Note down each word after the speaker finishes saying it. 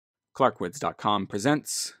Clarkwoods.com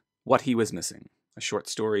presents What He Was Missing, a short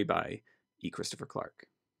story by E. Christopher Clark.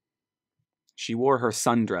 She wore her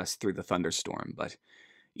sundress through the thunderstorm, but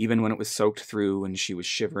even when it was soaked through and she was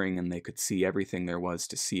shivering and they could see everything there was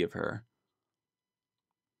to see of her,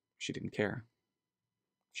 she didn't care.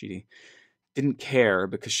 She didn't care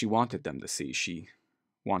because she wanted them to see. She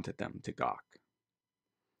wanted them to gawk.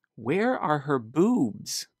 "Where are her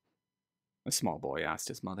boobs?" a small boy asked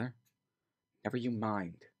his mother. "Never you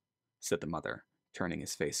mind," said the mother, turning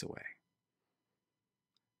his face away.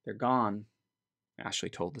 "They're gone," Ashley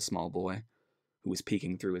told the small boy, who was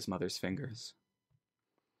peeking through his mother's fingers.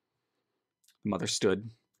 The mother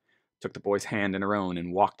stood, took the boy's hand in her own,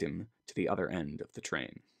 and walked him to the other end of the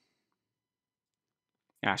train.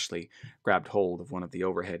 Ashley grabbed hold of one of the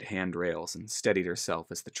overhead handrails and steadied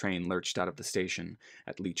herself as the train lurched out of the station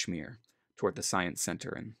at Leechmere toward the Science Center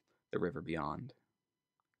and the river beyond.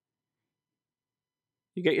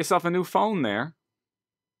 "You get yourself a new phone there?"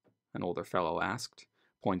 an older fellow asked,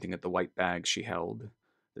 pointing at the white bag she held,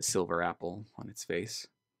 the silver apple on its face.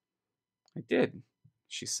 "I did,"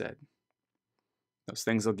 she said. "Those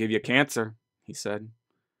things will give you cancer," he said.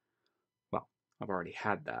 "Well, I've already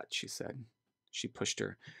had that," she said. She pushed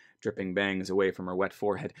her dripping bangs away from her wet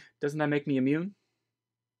forehead. "Doesn't that make me immune?"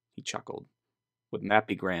 He chuckled. "Wouldn't that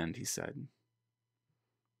be grand?" he said.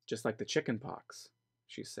 "Just like the chicken pox,"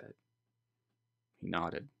 she said. He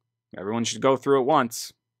nodded. "Everyone should go through it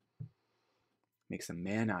once." "Makes a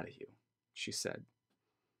man out of you," she said,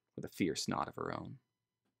 with a fierce nod of her own.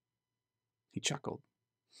 He chuckled.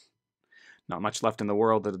 "Not much left in the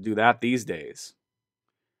world that'll do that these days.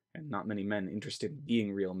 And not many men interested in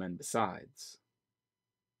being real men besides."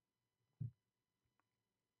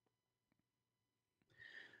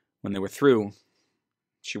 When they were through,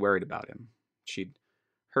 she worried about him. She'd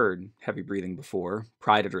heard heavy breathing before,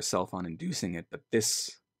 prided herself on inducing it, but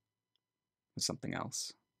this was something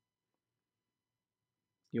else.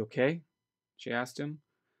 "You okay?" she asked him.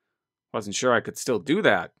 "Wasn't sure I could still do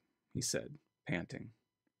that," he said, panting.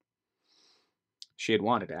 She had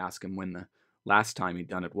wanted to ask him when the last time he'd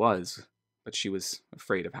done it was, but she was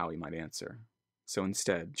afraid of how he might answer. So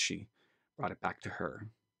instead, she brought it back to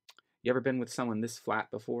her. "You ever been with someone this flat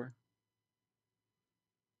before?"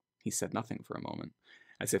 He said nothing for a moment,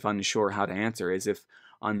 as if unsure how to answer, as if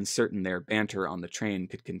uncertain their banter on the train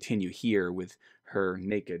could continue here with her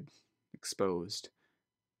naked, exposed.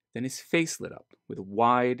 Then his face lit up with a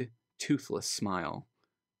wide, toothless smile.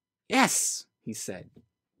 "Yes," he said,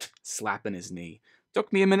 slapping his knee.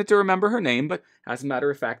 "Took me a minute to remember her name, but as a matter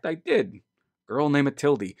of fact, I did. Girl named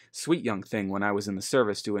Matilde. Sweet young thing when I was in the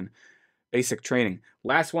service doing basic training.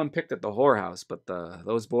 Last one picked at the whorehouse, but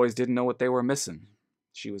those boys didn't know what they were missing.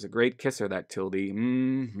 She was a great kisser, that Tildy.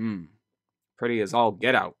 Pretty as all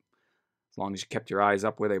get out, as long as you kept your eyes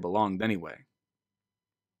up where they belonged anyway."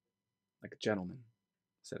 "Like a gentleman,"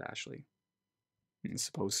 said Ashley. "I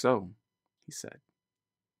suppose so," he said.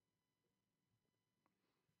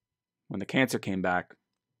 When the cancer came back,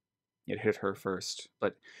 it hit her first,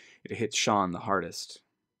 but it hit Sean the hardest.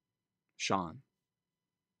 Sean.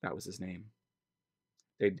 That was his name.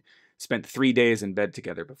 They'd spent 3 days in bed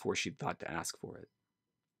together before she'd thought to ask for it.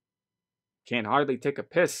 "Can't hardly take a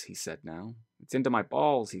piss," he said now. "It's into my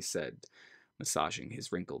balls," he said, massaging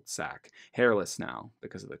his wrinkled sack, hairless now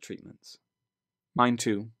because of the treatments. "Mine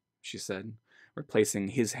too," she said, replacing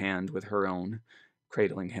his hand with her own,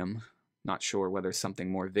 cradling him, not sure whether something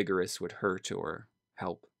more vigorous would hurt or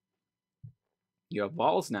help. "You have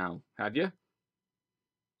balls now, have you?"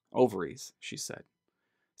 "Ovaries," she said.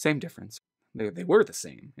 "Same difference. They were the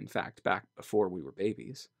same, in fact, back before we were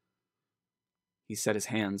babies." He set his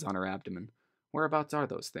hands on her abdomen. "Whereabouts are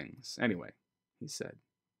those things, anyway?" he said.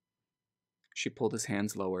 She pulled his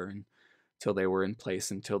hands lower until they were in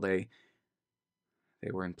place, until they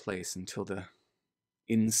were in place, until the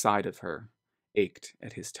inside of her ached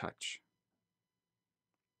at his touch.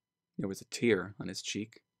 There was a tear on his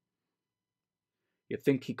cheek. "You'd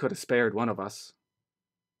think he could have spared one of us,"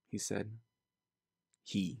 he said.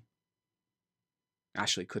 He.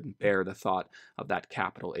 Ashley couldn't bear the thought of that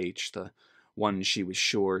capital H, the one she was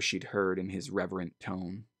sure she'd heard in his reverent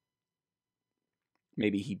tone.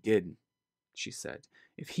 "Maybe he did," she said.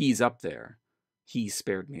 "If he's up there, he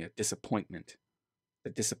spared me a disappointment, the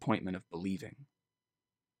disappointment of believing."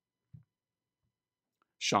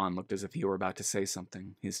 Sean looked as if he were about to say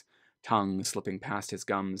something, his tongue slipping past his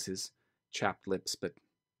gums, his chapped lips, but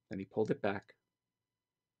then he pulled it back.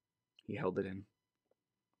 He held it in.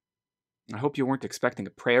 "I hope you weren't expecting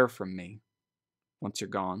a prayer from me, once you're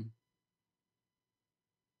gone."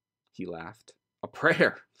 He laughed. "A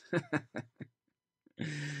prayer?"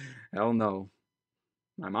 "Hell no.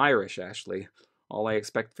 I'm Irish, Ashley. All I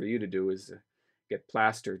expect for you to do is get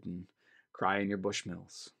plastered and cry in your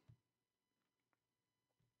bushmills.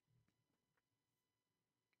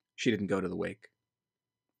 She didn't go to the wake.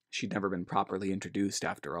 She'd never been properly introduced,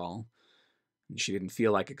 after all, and she didn't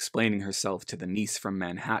feel like explaining herself to the niece from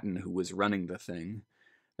Manhattan who was running the thing,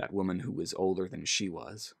 that woman who was older than she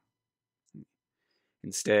was.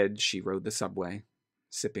 Instead, she rode the subway,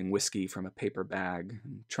 sipping whiskey from a paper bag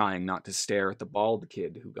and trying not to stare at the bald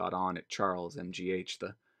kid who got on at Charles MGH,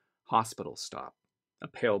 the hospital stop, a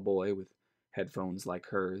pale boy with headphones like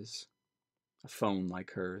hers, a phone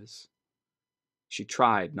like hers. She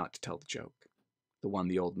tried not to tell the joke, the one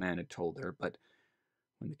the old man had told her, but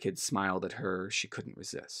when the kid smiled at her, she couldn't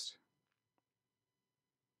resist.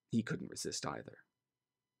 He couldn't resist either.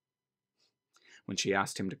 When she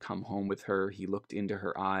asked him to come home with her, he looked into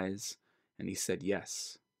her eyes, and he said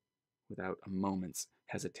yes, without a moment's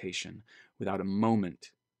hesitation, without a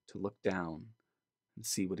moment to look down and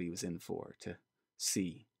see what he was in for, to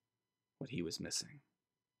see what he was missing.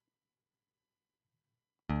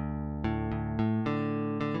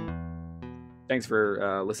 Thanks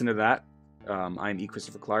for listening to that. I'm E.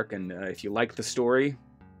 Christopher Clark, and if you like the story,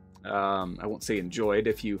 I won't say enjoyed.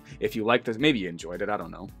 If you like this, maybe you enjoyed it. I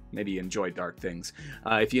don't know. Maybe you enjoyed dark things.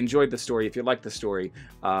 If you enjoyed the story, if you like the story,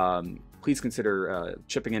 please consider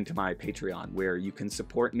chipping into my Patreon, where you can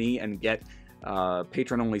support me and get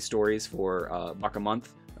patron-only stories for $1 a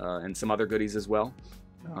month and some other goodies as well.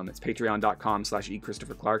 It's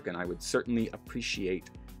patreon.com/echristopherclark, and I would certainly appreciate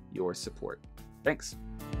your support. Thanks.